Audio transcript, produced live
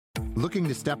Looking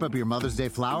to step up your Mother's Day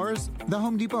flowers? The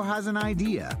Home Depot has an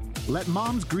idea. Let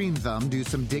Mom's Green Thumb do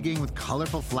some digging with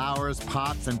colorful flowers,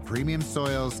 pots, and premium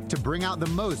soils to bring out the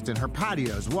most in her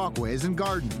patios, walkways, and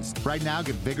gardens. Right now,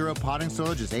 get Vigoro potting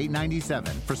soil just $8.97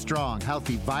 for strong,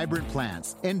 healthy, vibrant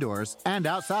plants, indoors and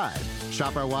outside.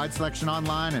 Shop our wide selection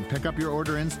online and pick up your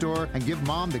order in-store and give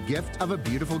Mom the gift of a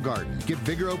beautiful garden. Get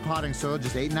Vigoro potting soil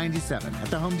just $8.97 at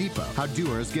the Home Depot. How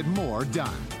doers get more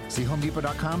done. See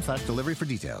homedepot.com/delivery for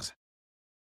details.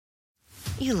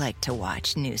 You like to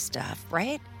watch new stuff,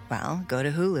 right? Well, go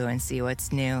to Hulu and see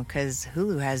what's new, because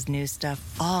Hulu has new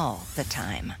stuff all the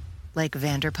time. Like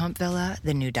Vanderpump Villa,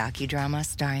 the new docudrama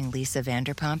starring Lisa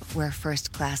Vanderpump, where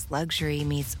first-class luxury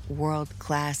meets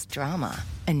world-class drama.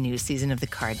 A new season of The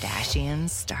Kardashians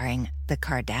starring The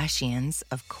Kardashians,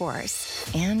 of course.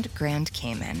 And Grand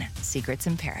Cayman, Secrets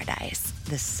in Paradise,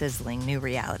 the sizzling new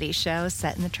reality show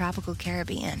set in the tropical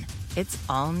Caribbean. It's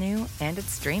all new, and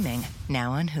it's streaming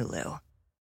now on Hulu.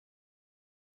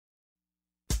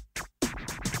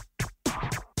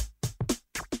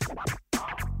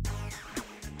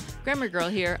 Grammar Girl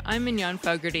here, I'm Mignon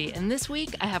Fogarty, and this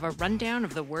week I have a rundown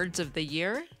of the words of the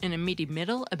year and a meaty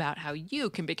middle about how you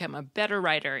can become a better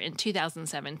writer in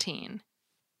 2017.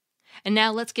 And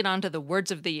now let's get on to the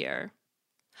words of the year.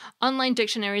 Online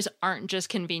dictionaries aren't just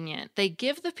convenient. They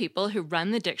give the people who run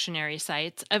the dictionary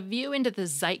sites a view into the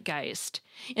zeitgeist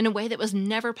in a way that was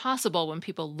never possible when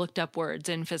people looked up words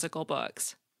in physical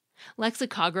books.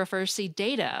 Lexicographers see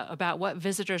data about what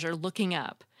visitors are looking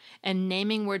up, and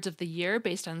naming words of the year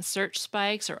based on search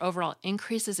spikes or overall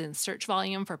increases in search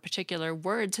volume for particular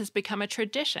words has become a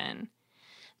tradition.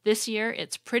 This year,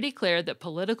 it's pretty clear that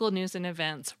political news and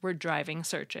events were driving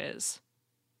searches.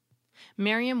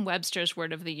 Merriam-Webster's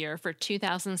word of the year for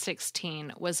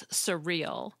 2016 was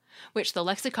surreal, which the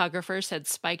lexicographers had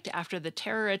spiked after the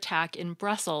terror attack in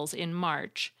Brussels in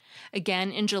March,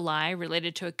 again in July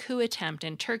related to a coup attempt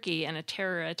in Turkey and a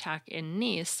terror attack in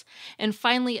Nice, and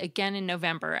finally again in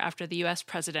November after the U.S.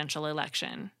 presidential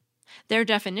election. Their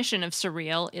definition of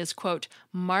surreal is, quote,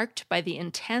 marked by the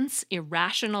intense,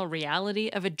 irrational reality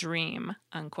of a dream,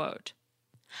 unquote.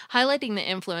 Highlighting the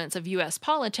influence of U.S.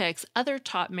 politics, other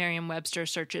top Merriam-Webster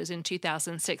searches in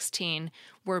 2016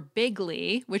 were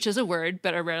bigly, which is a word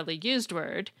but a rarely used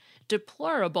word,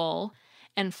 deplorable,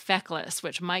 and feckless,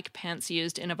 which Mike Pence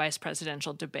used in a vice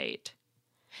presidential debate.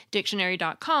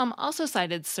 Dictionary.com also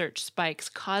cited search spikes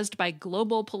caused by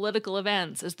global political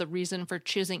events as the reason for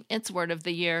choosing its word of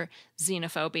the year,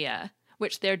 xenophobia,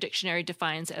 which their dictionary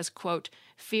defines as, quote,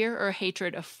 fear or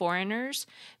hatred of foreigners,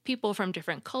 people from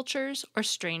different cultures, or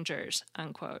strangers,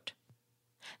 unquote.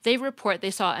 They report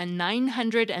they saw a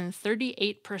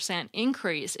 938%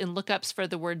 increase in lookups for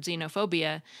the word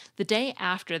xenophobia the day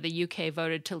after the UK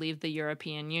voted to leave the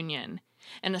European Union,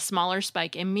 and a smaller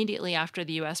spike immediately after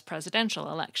the US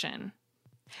presidential election.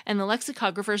 And the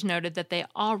lexicographers noted that they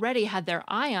already had their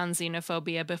eye on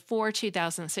xenophobia before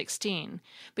 2016,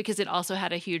 because it also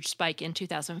had a huge spike in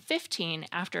 2015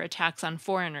 after attacks on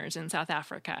foreigners in South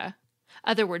Africa.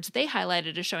 Other words they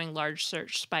highlighted as showing large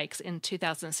search spikes in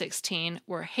 2016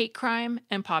 were hate crime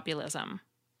and populism.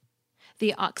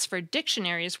 The Oxford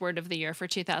Dictionary's word of the year for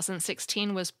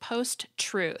 2016 was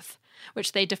post-truth,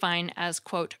 which they define as,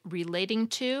 quote, relating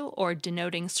to or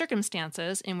denoting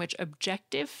circumstances in which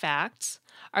objective facts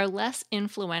are less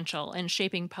influential in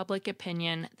shaping public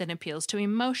opinion than appeals to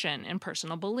emotion and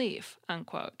personal belief,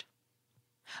 unquote.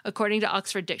 According to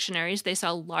Oxford Dictionaries, they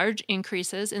saw large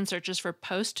increases in searches for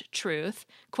post-truth,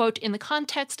 quote, in the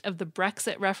context of the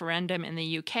Brexit referendum in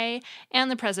the UK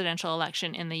and the presidential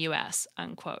election in the US,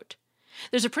 unquote.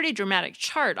 There's a pretty dramatic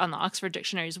chart on the Oxford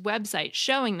Dictionary's website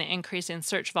showing the increase in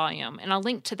search volume, and I'll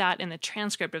link to that in the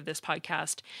transcript of this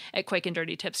podcast at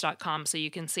quickanddirtytips.com so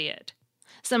you can see it.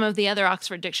 Some of the other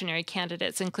Oxford Dictionary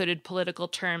candidates included political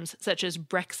terms such as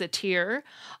Brexiteer,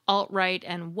 alt-right,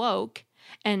 and woke,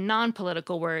 and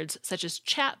non-political words such as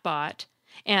chatbot,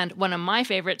 and one of my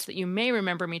favorites that you may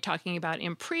remember me talking about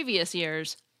in previous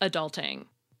years, adulting.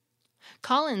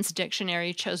 Collins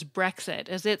Dictionary chose Brexit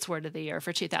as its word of the year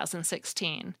for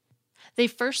 2016. They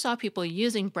first saw people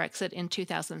using Brexit in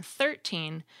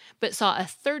 2013, but saw a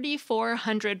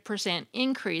 3,400%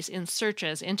 increase in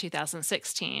searches in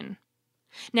 2016.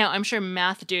 Now, I'm sure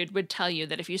Math Dude would tell you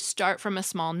that if you start from a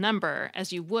small number,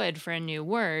 as you would for a new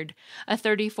word, a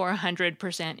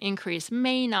 3,400% increase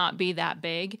may not be that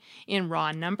big in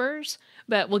raw numbers,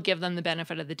 but we'll give them the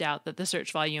benefit of the doubt that the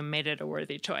search volume made it a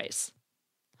worthy choice.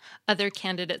 Other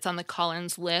candidates on the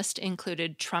Collins list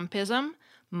included Trumpism,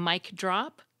 mic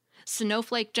drop,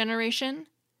 snowflake generation,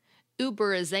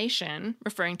 Uberization,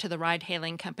 referring to the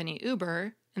ride-hailing company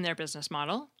Uber and their business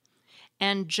model,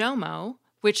 and JOMO,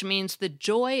 which means the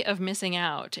joy of missing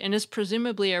out and is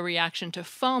presumably a reaction to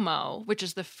FOMO, which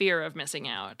is the fear of missing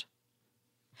out.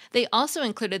 They also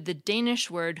included the Danish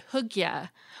word hygge,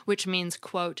 which means,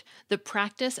 quote, the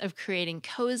practice of creating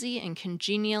cozy and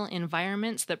congenial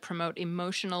environments that promote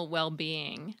emotional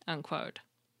well-being, unquote.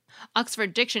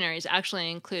 Oxford Dictionaries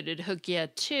actually included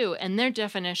hygge too, and their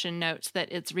definition notes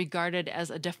that it's regarded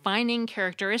as a defining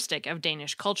characteristic of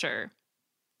Danish culture.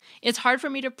 It's hard for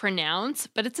me to pronounce,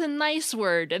 but it's a nice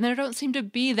word, and there don't seem to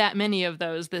be that many of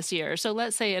those this year, so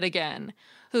let's say it again.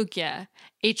 Hygge,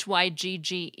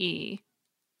 H-Y-G-G-E.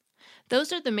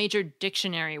 Those are the major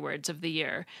dictionary words of the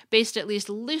year, based at least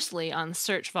loosely on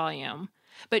search volume.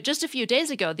 But just a few days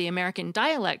ago, the American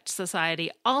Dialect Society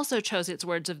also chose its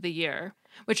words of the year,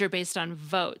 which are based on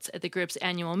votes at the group's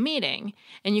annual meeting,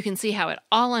 and you can see how it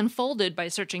all unfolded by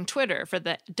searching Twitter for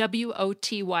the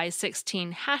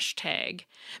WOTY16 hashtag,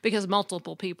 because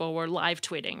multiple people were live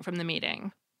tweeting from the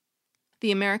meeting.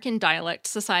 The American Dialect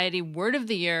Society word of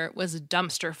the year was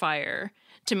dumpster fire,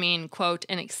 to mean, quote,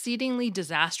 an exceedingly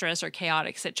disastrous or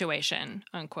chaotic situation,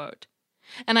 unquote.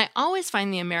 And I always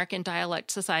find the American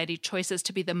Dialect Society choices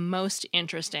to be the most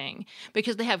interesting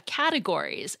because they have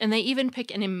categories and they even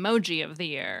pick an emoji of the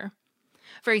year.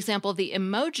 For example, the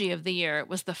emoji of the year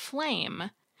was the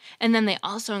flame, and then they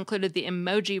also included the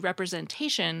emoji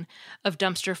representation of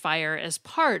dumpster fire as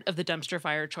part of the dumpster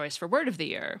fire choice for word of the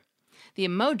year. The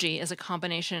emoji is a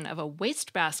combination of a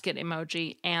wastebasket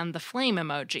emoji and the flame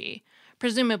emoji,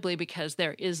 presumably because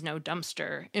there is no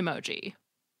dumpster emoji.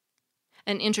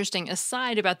 An interesting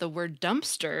aside about the word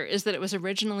dumpster is that it was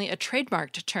originally a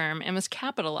trademarked term and was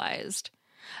capitalized.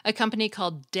 A company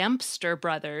called Dempster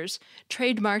Brothers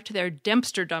trademarked their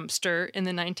Dempster dumpster in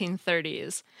the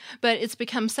 1930s, but it's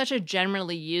become such a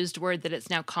generally used word that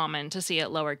it's now common to see it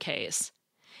lowercase.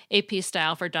 AP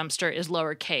style for dumpster is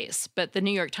lowercase, but the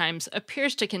New York Times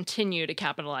appears to continue to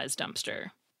capitalize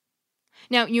dumpster.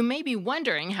 Now, you may be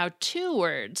wondering how two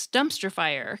words, dumpster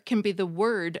fire, can be the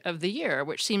word of the year,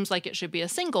 which seems like it should be a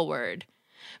single word.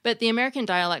 But the American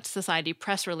Dialect Society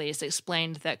press release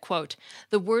explained that, quote,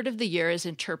 the word of the year is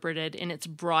interpreted in its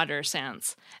broader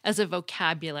sense, as a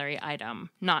vocabulary item,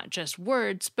 not just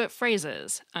words, but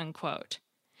phrases, unquote.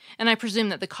 And I presume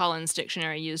that the Collins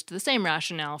Dictionary used the same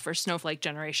rationale for snowflake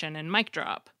generation and mic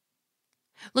drop.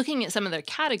 Looking at some of their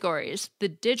categories, the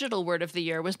digital word of the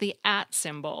year was the @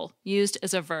 symbol, used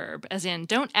as a verb, as in,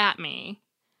 don't at me.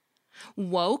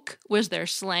 Woke was their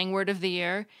slang word of the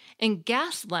year, and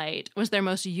gaslight was their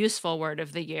most useful word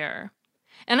of the year.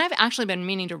 And I've actually been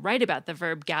meaning to write about the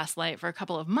verb gaslight for a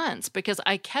couple of months because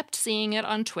I kept seeing it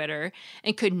on Twitter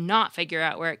and could not figure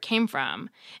out where it came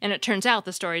from, and it turns out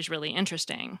the story's really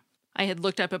interesting. I had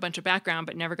looked up a bunch of background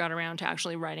but never got around to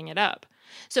actually writing it up.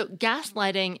 So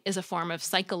gaslighting is a form of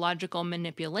psychological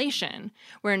manipulation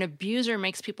where an abuser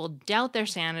makes people doubt their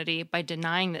sanity by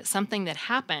denying that something that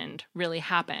happened really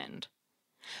happened.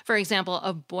 For example,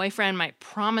 a boyfriend might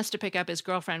promise to pick up his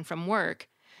girlfriend from work,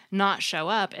 not show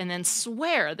up, and then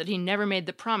swear that he never made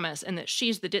the promise and that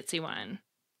she's the ditzy one.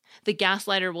 The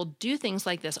gaslighter will do things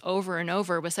like this over and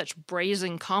over with such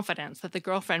brazen confidence that the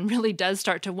girlfriend really does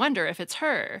start to wonder if it's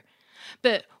her.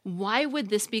 But why would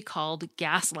this be called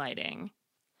gaslighting?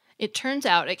 It turns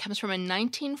out it comes from a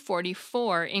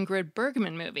 1944 Ingrid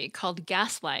Bergman movie called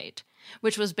Gaslight,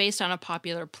 which was based on a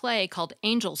popular play called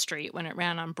Angel Street when it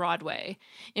ran on Broadway,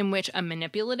 in which a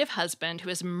manipulative husband who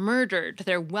has murdered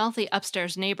their wealthy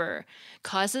upstairs neighbor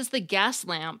causes the gas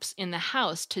lamps in the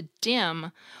house to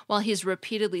dim while he's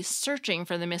repeatedly searching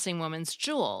for the missing woman's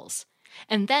jewels.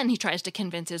 And then he tries to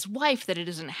convince his wife that it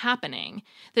isn't happening,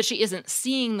 that she isn't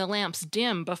seeing the lamps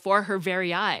dim before her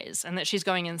very eyes, and that she's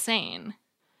going insane.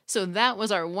 So that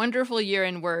was our wonderful year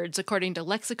in words, according to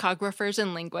lexicographers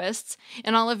and linguists,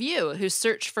 and all of you who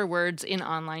search for words in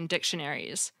online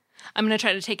dictionaries. I'm going to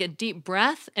try to take a deep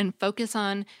breath and focus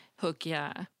on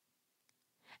hygge.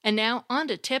 And now on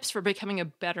to tips for becoming a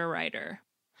better writer.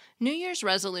 New Year's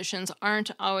resolutions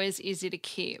aren't always easy to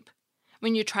keep.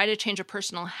 When you try to change a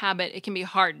personal habit, it can be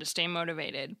hard to stay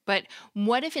motivated. But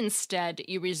what if instead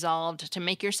you resolved to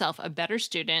make yourself a better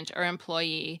student or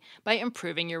employee by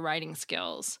improving your writing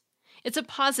skills? It's a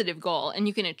positive goal, and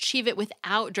you can achieve it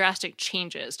without drastic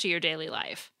changes to your daily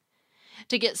life.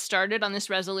 To get started on this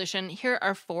resolution, here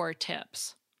are 4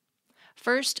 tips.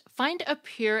 First, find a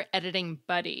peer editing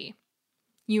buddy.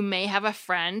 You may have a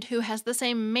friend who has the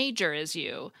same major as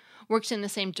you, works in the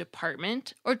same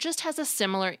department, or just has a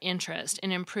similar interest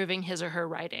in improving his or her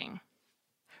writing.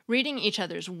 Reading each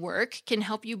other's work can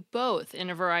help you both in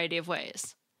a variety of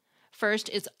ways. First,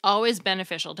 it's always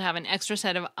beneficial to have an extra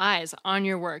set of eyes on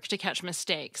your work to catch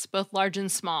mistakes, both large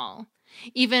and small.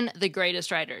 Even the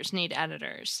greatest writers need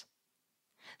editors.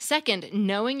 Second,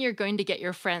 knowing you're going to get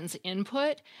your friends'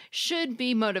 input should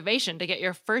be motivation to get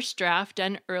your first draft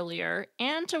done earlier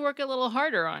and to work a little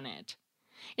harder on it.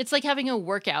 It's like having a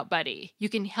workout buddy. You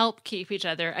can help keep each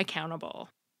other accountable.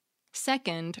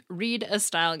 Second, read a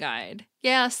style guide.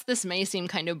 Yes, this may seem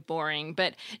kind of boring,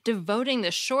 but devoting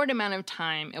the short amount of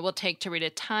time it will take to read a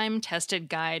time-tested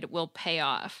guide will pay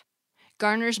off.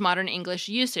 Garner's Modern English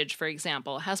Usage, for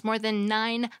example, has more than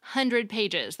 900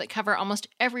 pages that cover almost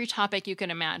every topic you can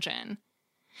imagine.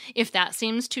 If that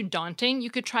seems too daunting,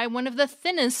 you could try one of the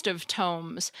thinnest of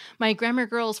tomes, My Grammar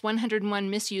Girl's 101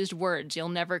 Misused Words You'll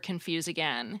Never Confuse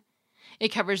Again. It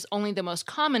covers only the most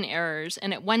common errors,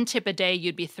 and at 1 tip a day,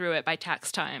 you'd be through it by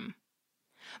tax time.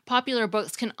 Popular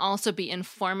books can also be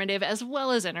informative as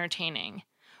well as entertaining.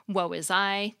 Woe Is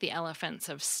I, The Elephants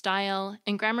of Style,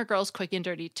 and Grammar Girl's Quick and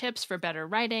Dirty Tips for Better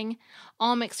Writing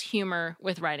all mix humor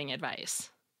with writing advice.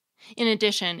 In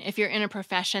addition, if you're in a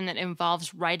profession that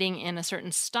involves writing in a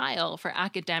certain style for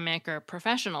academic or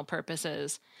professional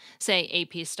purposes, say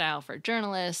AP style for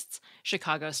journalists,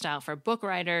 Chicago style for book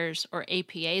writers, or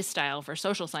APA style for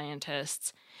social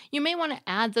scientists, you may want to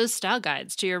add those style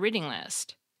guides to your reading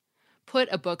list. Put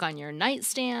a book on your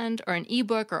nightstand or an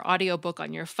ebook or audiobook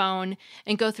on your phone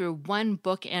and go through one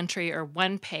book entry or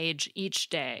one page each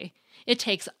day. It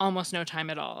takes almost no time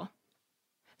at all.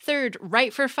 Third,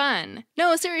 write for fun.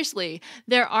 No, seriously,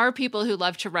 there are people who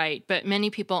love to write, but many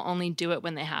people only do it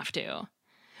when they have to.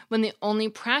 When the only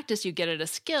practice you get at a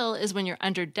skill is when you're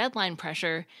under deadline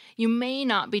pressure, you may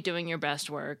not be doing your best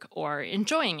work or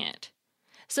enjoying it.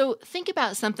 So think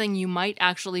about something you might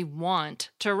actually want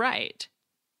to write.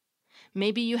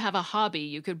 Maybe you have a hobby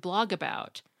you could blog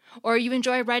about, or you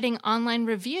enjoy writing online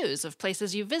reviews of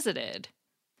places you visited.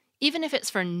 Even if it's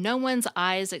for no one's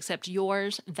eyes except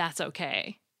yours, that's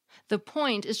okay. The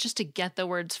point is just to get the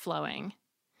words flowing.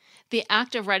 The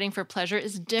act of writing for pleasure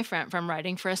is different from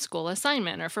writing for a school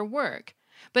assignment or for work,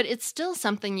 but it's still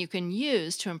something you can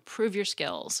use to improve your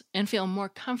skills and feel more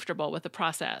comfortable with the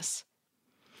process.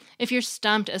 If you're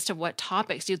stumped as to what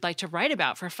topics you'd like to write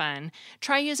about for fun,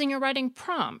 try using a writing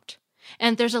prompt.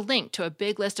 And there's a link to a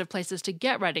big list of places to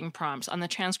get writing prompts on the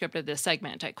transcript of this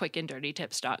segment at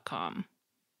quickanddirtytips.com.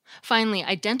 Finally,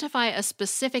 identify a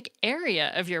specific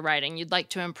area of your writing you'd like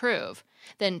to improve.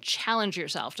 Then challenge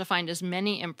yourself to find as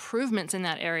many improvements in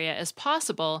that area as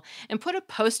possible and put a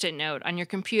post-it note on your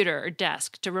computer or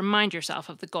desk to remind yourself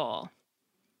of the goal.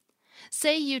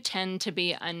 Say you tend to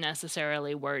be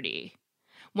unnecessarily wordy.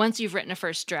 Once you've written a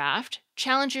first draft,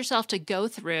 challenge yourself to go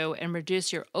through and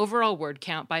reduce your overall word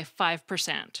count by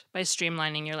 5% by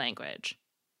streamlining your language.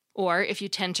 Or if you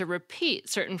tend to repeat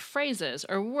certain phrases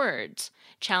or words,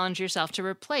 challenge yourself to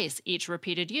replace each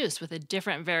repeated use with a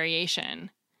different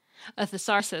variation. A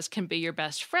thesaurus can be your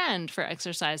best friend for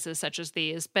exercises such as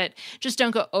these, but just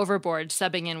don't go overboard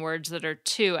subbing in words that are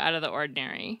too out of the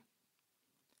ordinary.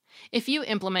 If you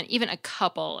implement even a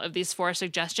couple of these 4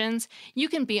 suggestions, you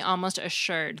can be almost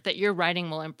assured that your writing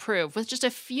will improve with just a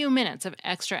few minutes of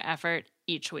extra effort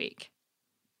each week.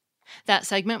 That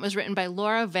segment was written by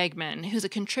Laura Wegman, who's a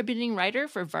contributing writer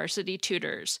for Varsity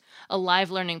Tutors, a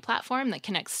live learning platform that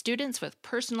connects students with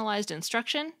personalized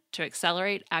instruction to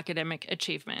accelerate academic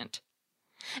achievement.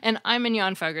 And I'm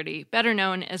Mignon Fogarty, better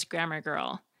known as Grammar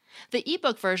Girl. The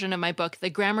ebook version of my book, The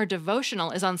Grammar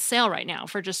Devotional, is on sale right now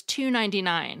for just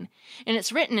 $2.99, and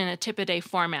it's written in a tip-a-day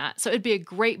format, so it'd be a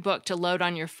great book to load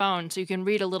on your phone so you can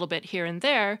read a little bit here and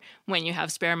there when you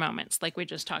have spare moments, like we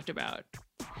just talked about.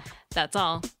 That's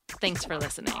all. Thanks for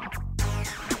listening.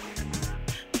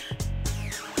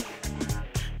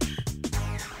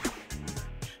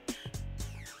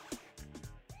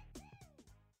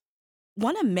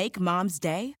 Want to make Mom's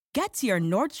day? Get to your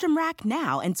Nordstrom Rack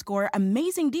now and score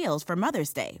amazing deals for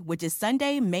Mother's Day, which is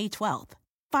Sunday, May 12th.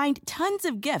 Find tons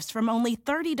of gifts from only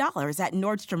 $30 at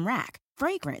Nordstrom Rack.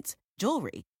 Fragrance,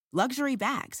 jewelry, luxury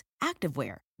bags,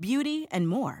 activewear, beauty, and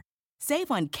more. Save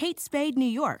on Kate Spade New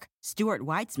York, Stuart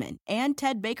Weitzman, and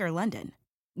Ted Baker London.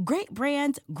 Great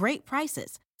brands, great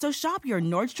prices. So shop your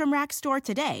Nordstrom Rack store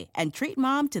today and treat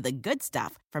Mom to the good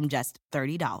stuff from just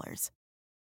 $30.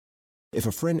 If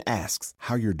a friend asks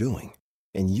how you're doing,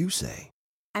 and you say,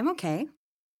 I'm okay.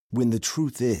 When the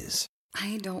truth is,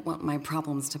 I don't want my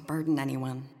problems to burden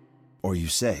anyone. Or you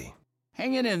say,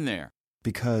 hang it in there.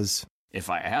 Because if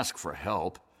I ask for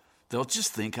help, they'll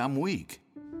just think I'm weak.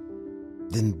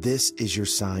 Then this is your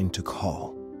sign to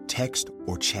call, text,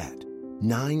 or chat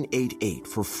 988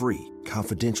 for free,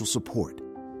 confidential support.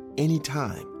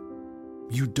 Anytime.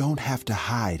 You don't have to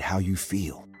hide how you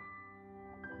feel.